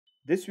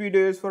This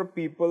video is for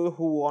people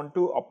who want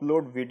to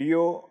upload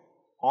video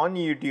on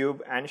YouTube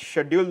and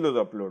schedule those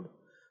upload.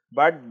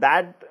 But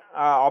that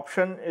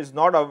option is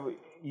not,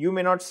 you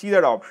may not see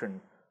that option.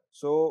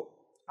 So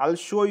I'll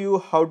show you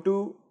how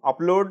to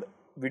upload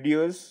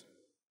videos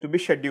to be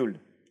scheduled.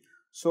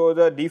 So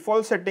the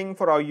default setting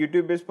for our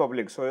YouTube is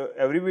public. So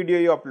every video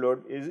you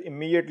upload is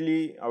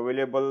immediately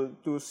available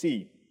to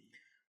see.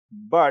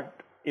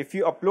 But if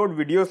you upload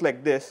videos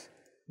like this,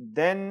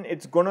 then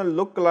it's gonna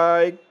look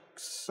like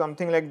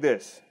something like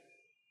this,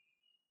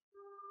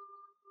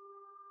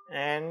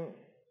 and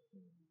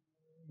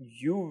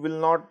you will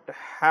not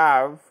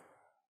have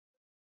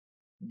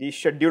the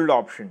scheduled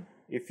option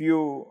if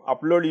you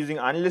upload using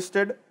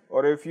unlisted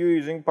or if you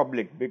using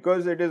public,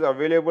 because it is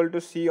available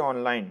to see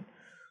online.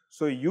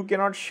 So you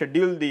cannot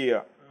schedule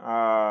the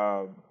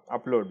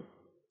upload.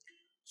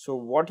 So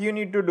what you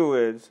need to do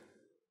is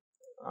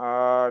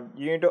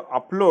you need to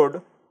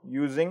upload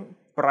using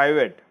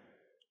private.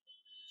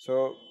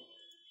 So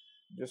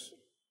just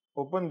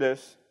open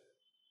this,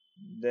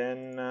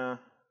 then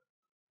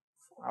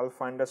I'll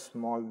find a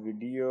small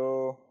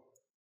video.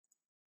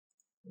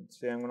 Let's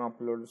say I'm going to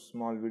upload a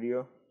small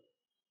video.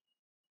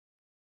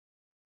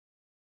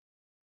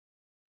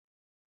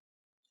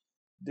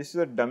 This is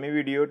a dummy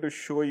video to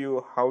show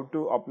you how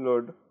to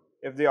upload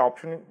if the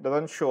option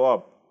doesn't show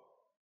up.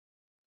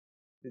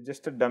 It's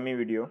just a dummy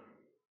video.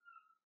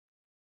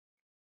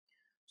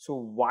 So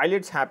while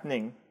it's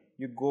happening,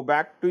 you go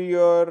back to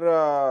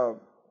your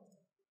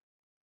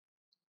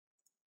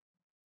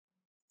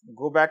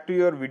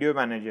video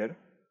manager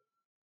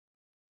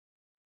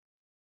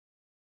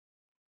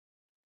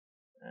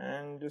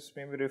and just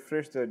maybe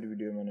refresh that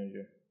video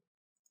manager.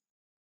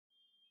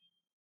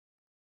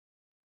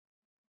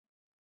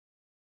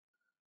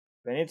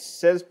 When it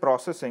says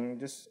processing,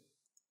 just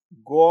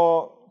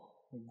go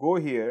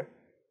here,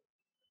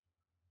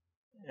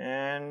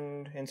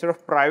 and instead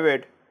of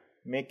private,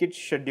 make it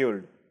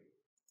scheduled.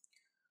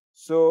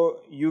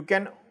 So you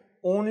can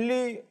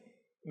only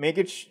make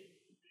it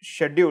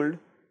scheduled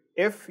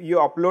if you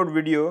upload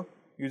video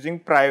using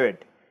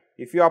private.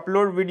 If you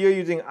upload video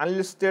using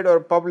unlisted or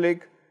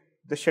public,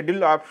 the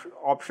schedule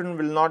option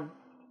will not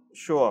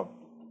show up.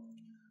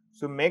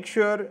 So make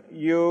sure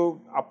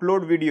you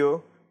upload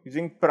video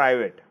using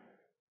private.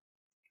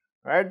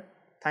 Right?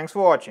 Thanks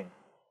for watching.